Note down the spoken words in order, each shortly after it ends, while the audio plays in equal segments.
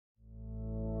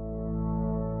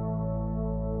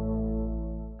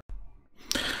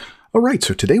All right,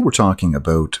 so today we're talking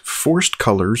about forced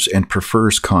colors and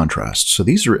prefers contrast. So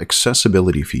these are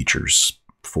accessibility features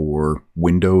for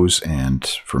Windows and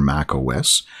for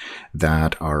macOS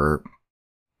that are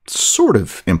sort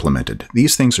of implemented.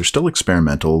 These things are still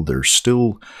experimental, they're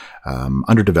still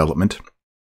under development,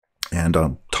 and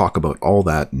I'll talk about all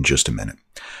that in just a minute.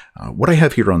 What I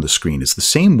have here on the screen is the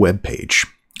same web page.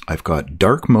 I've got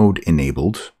dark mode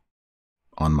enabled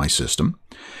on my system,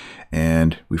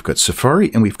 and we've got Safari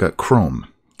and we've got Chrome,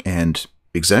 and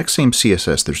exact same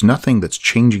CSS. There's nothing that's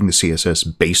changing the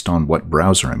CSS based on what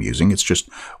browser I'm using. It's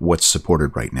just what's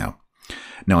supported right now.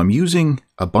 Now I'm using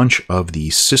a bunch of the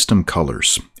system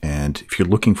colors, and if you're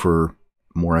looking for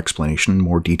more explanation,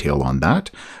 more detail on that,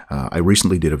 I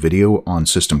recently did a video on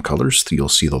system colors. You'll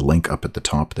see the link up at the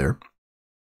top there.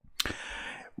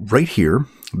 Right here,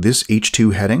 this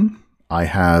H2 heading, I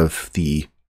have the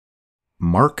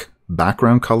mark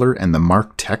background color and the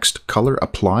mark text color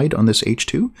applied on this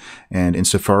H2, and in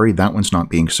Safari that one's not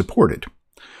being supported.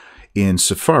 In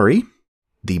Safari,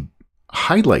 the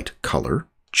highlight color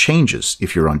changes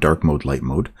if you're on dark mode, light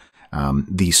mode.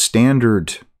 The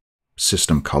standard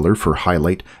system color for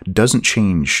highlight doesn't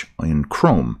change in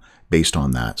Chrome based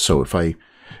on that. So if I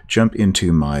jump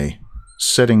into my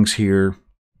settings here,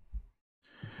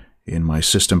 in my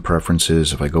system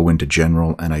preferences, if I go into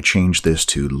general and I change this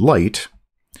to light,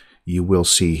 you will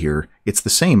see here it's the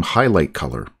same highlight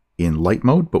color in light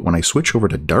mode, but when I switch over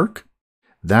to dark,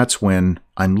 that's when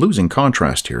I'm losing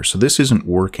contrast here. So this isn't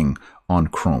working on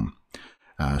Chrome.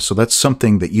 So that's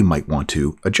something that you might want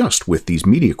to adjust with these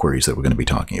media queries that we're going to be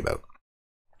talking about.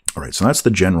 All right, so that's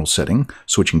the general setting,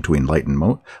 switching between light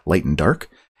and dark.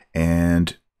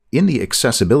 And in the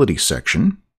accessibility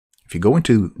section, if you go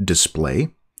into display,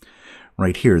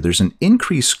 right here, there's an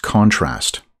increase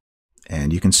contrast.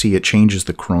 And you can see it changes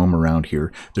the Chrome around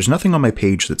here. There's nothing on my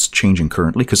page that's changing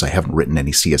currently because I haven't written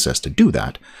any CSS to do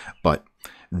that. But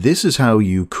this is how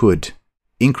you could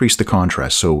increase the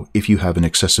contrast. So if you have an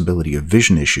accessibility of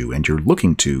vision issue and you're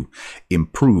looking to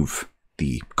improve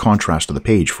the contrast of the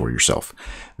page for yourself,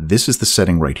 this is the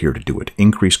setting right here to do it.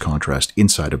 Increase contrast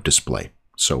inside of display.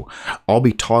 So I'll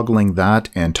be toggling that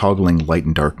and toggling light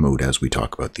and dark mode as we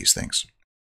talk about these things.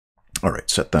 All right,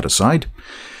 set that aside.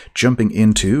 Jumping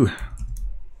into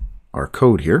our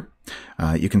code here,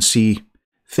 you can see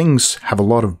things have a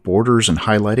lot of borders and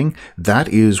highlighting. That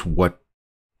is what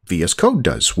VS Code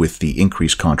does with the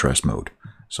increased contrast mode.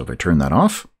 So if I turn that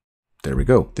off, there we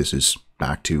go. This is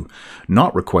back to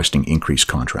not requesting increased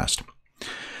contrast.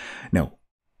 Now,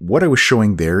 what I was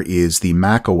showing there is the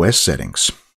macOS settings.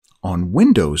 On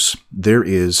Windows, there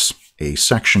is a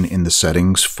section in the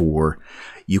settings for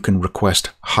you can request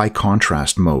high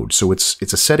contrast mode. So it's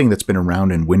a setting that's been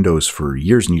around in Windows for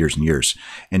years and years and years.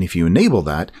 And if you enable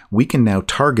that, we can now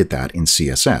target that in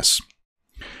CSS.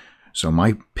 So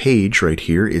my page right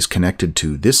here is connected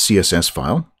to this CSS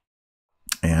file.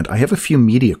 And I have a few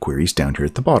media queries down here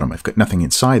at the bottom. I've got nothing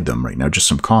inside them right now, just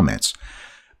some comments.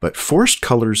 But forced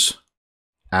colors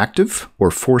active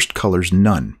or forced colors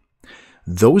none.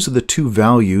 Those are the two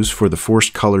values for the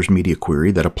forced colors media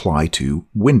query that apply to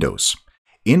Windows.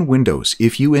 In Windows,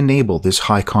 if you enable this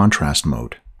high contrast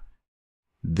mode,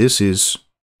 this is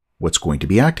what's going to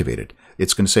be activated.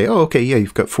 It's going to say, oh, okay, yeah,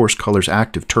 you've got forced colors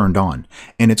active turned on.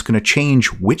 And it's going to change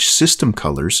which system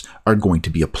colors are going to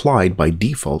be applied by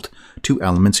default to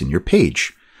elements in your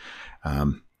page.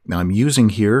 Now I'm using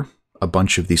here a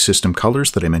bunch of the system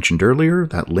colors that I mentioned earlier,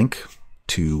 that link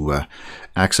to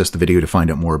access the video to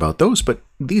find out more about those, but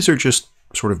these are just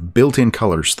sort of built-in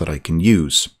colors that I can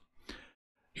use.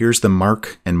 Here's the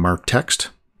mark and mark text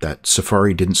that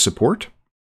Safari didn't support.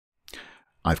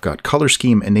 I've got color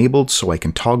scheme enabled so I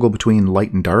can toggle between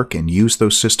light and dark and use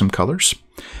those system colors.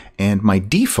 And my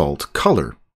default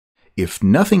color, if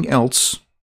nothing else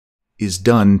is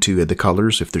done to the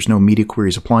colors, if there's no media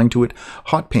queries applying to it,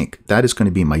 hot pink, that is going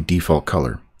to be my default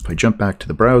color. If I jump back to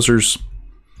the browsers,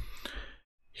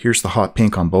 here's the hot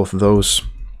pink on both of those.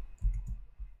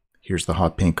 Here's the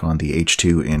hot pink on the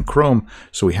H2 in Chrome.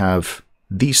 So we have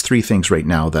these three things right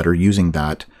now that are using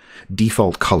that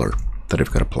default color that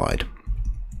I've got applied.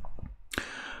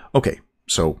 Okay,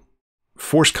 so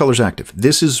forced colors active.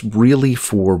 This is really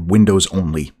for Windows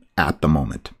only at the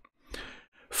moment.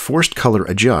 Forced color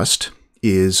adjust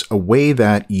is a way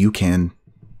that you can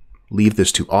leave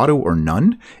this to auto or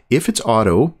none. If it's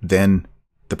auto, then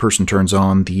the person turns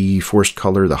on the forced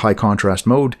color, the high contrast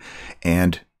mode,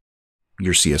 and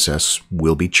your CSS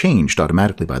will be changed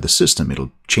automatically by the system.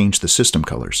 It'll change the system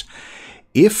colors.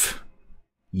 If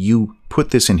you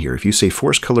put this in here, if you say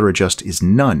forced color adjust is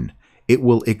none, it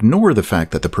will ignore the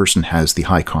fact that the person has the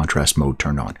high contrast mode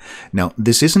turned on. Now,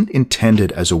 this isn't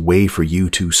intended as a way for you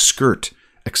to skirt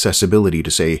accessibility to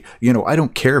say, you know, I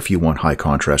don't care if you want high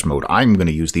contrast mode, I'm going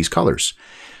to use these colors.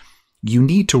 You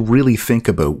need to really think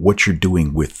about what you're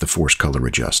doing with the force color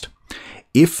adjust.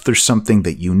 If there's something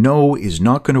that you know is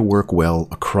not going to work well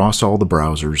across all the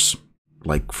browsers,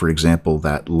 like, for example,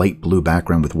 that light blue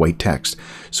background with white text.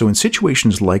 So in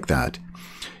situations like that,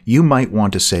 you might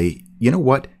want to say, you know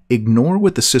what, ignore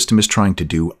what the system is trying to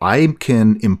do. I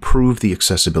can improve the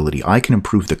accessibility. I can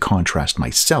improve the contrast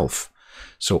myself.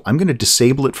 So I'm going to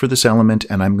disable it for this element,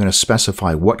 and I'm going to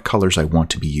specify what colors I want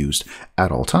to be used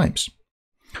at all times.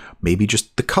 Maybe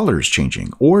just the colors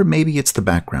changing, or maybe it's the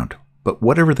background. But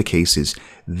whatever the case is,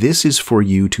 this is for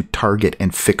you to target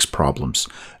and fix problems,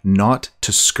 not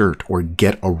to skirt or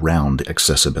get around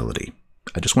accessibility.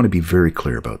 I just want to be very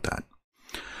clear about that.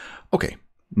 Okay,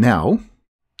 now,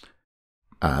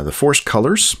 the forced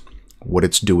colors, what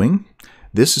it's doing,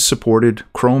 this is supported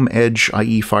Chrome, Edge,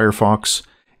 IE, Firefox,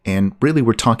 and really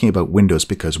we're talking about Windows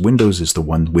because Windows is the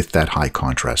one with that high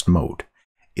contrast mode.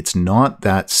 It's not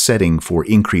that setting for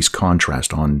increased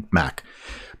contrast on Mac.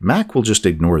 Mac will just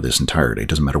ignore this entirely. It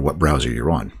doesn't matter what browser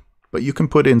you're on. But you can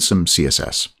put in some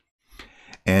CSS.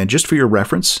 And just for your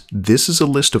reference, this is a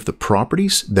list of the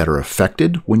properties that are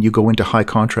affected when you go into high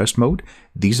contrast mode.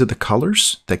 These are the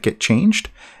colors that get changed.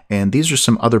 And these are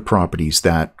some other properties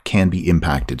that can be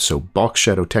impacted. So box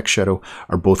shadow, text shadow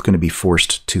are both going to be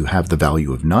forced to have the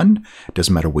value of none. It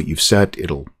doesn't matter what you've set,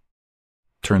 it'll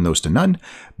turn those to none.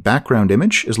 Background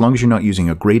image, as long as you're not using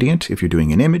a gradient, if you're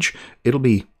doing an image, it'll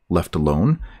be left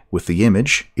alone. With the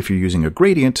image, if you're using a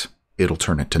gradient, it'll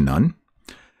turn it to none.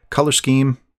 Color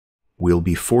scheme will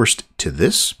be forced to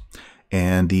this,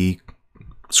 and the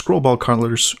scroll bar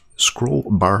colors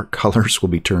will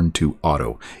be turned to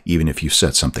auto, even if you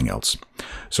set something else.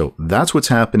 So that's what's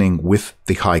happening with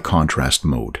the high contrast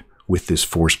mode, with this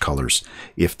forced colors,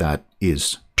 if that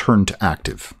is turned to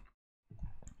active.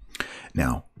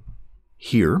 Now,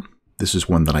 here, this is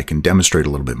one that I can demonstrate a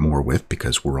little bit more with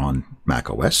because we're on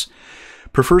macOS.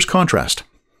 Prefers contrast.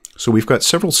 So we've got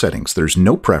several settings. There's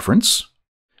no preference,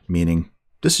 meaning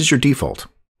this is your default.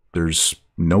 There's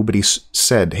nobody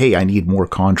said, hey, I need more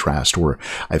contrast, or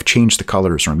I've changed the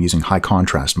colors, or I'm using high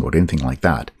contrast mode, anything like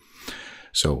that.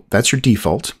 So that's your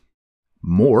default.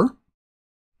 More,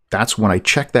 that's when I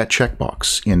check that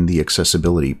checkbox in the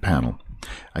accessibility panel.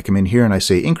 I come in here and I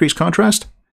say increase contrast.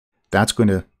 That's going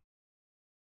to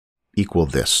equal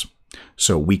this.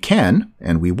 So we can,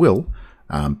 and we will,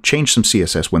 change some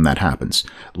CSS when that happens.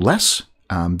 Less,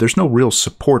 there's no real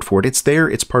support for it. It's there,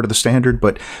 it's part of the standard,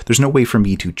 but there's no way for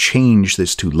me to change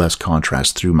this to less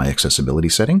contrast through my accessibility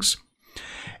settings.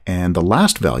 And the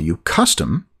last value,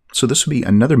 custom, so this would be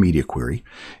another media query.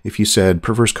 If you said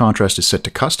prefers contrast is set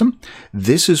to custom,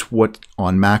 this is what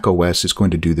on Mac OS is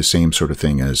going to do the same sort of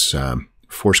thing as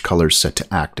force colors set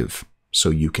to active. So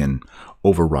you can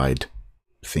override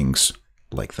things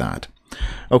like that.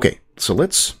 Okay, so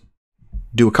let's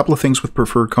do a couple of things with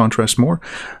preferred contrast more.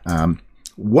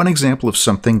 One example of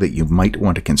something that you might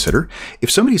want to consider, if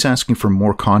somebody's asking for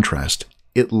more contrast,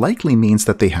 it likely means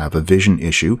that they have a vision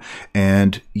issue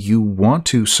and you want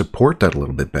to support that a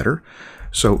little bit better.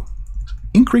 So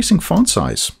increasing font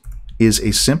size is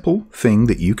a simple thing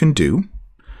that you can do.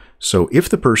 So if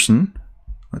the person,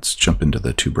 let's jump into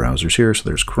the two browsers here. So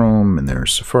there's Chrome and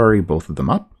there's Safari, both of them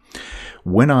up.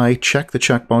 When I check the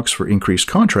checkbox for increased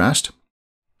contrast,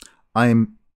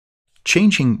 I'm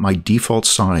changing my default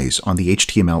size on the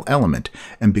HTML element,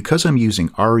 and because I'm using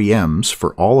REMs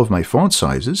for all of my font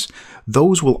sizes,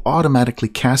 those will automatically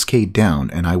cascade down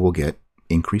and I will get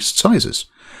increased sizes,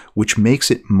 which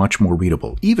makes it much more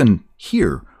readable. Even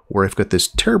here, where I've got this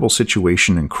terrible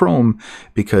situation in Chrome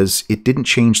because it didn't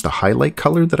change the highlight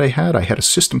color that I had a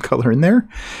system color in there.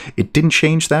 It didn't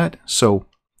change that, so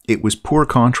it was poor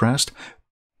contrast.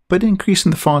 But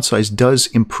increasing the font size does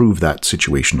improve that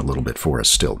situation a little bit for us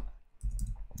still.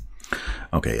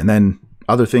 Okay, and then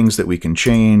other things that we can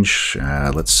change.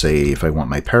 Let's say if I want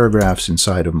my paragraphs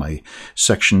inside of my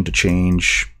section to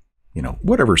change, you know,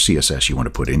 whatever CSS you want to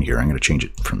put in here. I'm going to change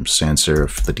it from sans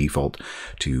serif, the default,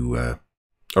 to,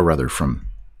 or rather from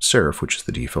serif, which is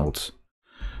the default,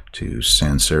 to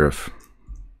sans serif.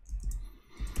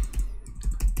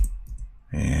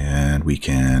 And we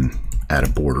can add a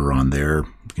border on there.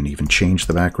 We can even change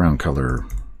the background color.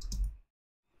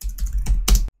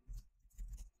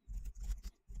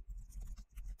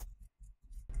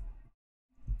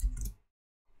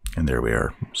 And there we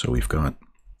are. So we've got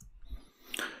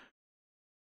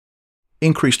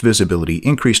increased visibility,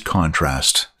 increased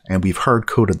contrast, And we've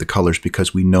hard-coded the colors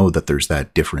because we know that there's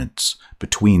that difference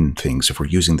between things. If we're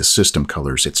using the system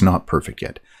colors, it's not perfect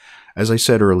yet. As I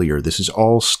said earlier, this is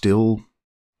all still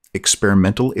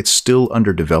experimental. It's still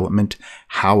under development,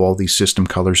 how all these system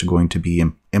colors are going to be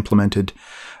implemented.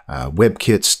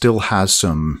 WebKit still has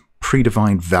some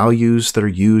predefined values that are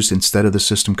used instead of the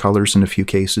system colors in a few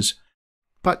cases.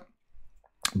 But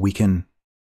we can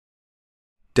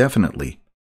definitely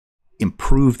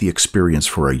improve the experience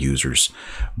for our users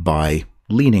by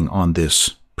leaning on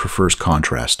this prefers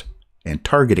contrast and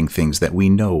targeting things that we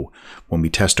know when we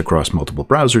test across multiple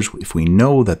browsers. If we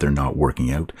know that they're not working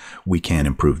out, we can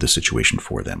improve the situation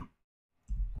for them.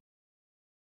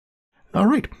 All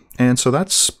right, and so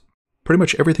that's pretty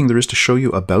much everything there is to show you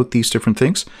about these different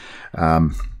things. I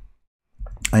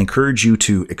encourage you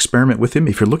to experiment with them.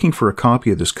 If you're looking for a copy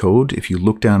of this code, if you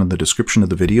look down in the description of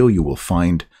the video, you will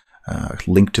find a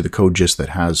link to the code gist that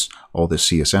has all this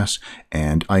CSS,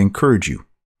 and I encourage you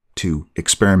to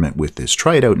experiment with this.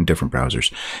 Try it out in different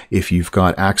browsers. If you've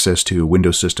got access to a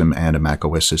Windows system and a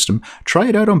macOS system, try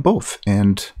it out on both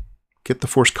and get the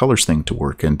force colors thing to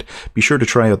work. And be sure to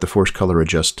try out the force color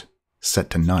adjust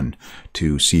set to none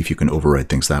to see if you can override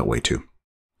things that way too.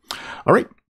 All right.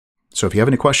 So if you have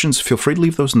any questions, feel free to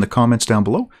leave those in the comments down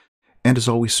below. And as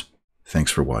always,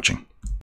 thanks for watching.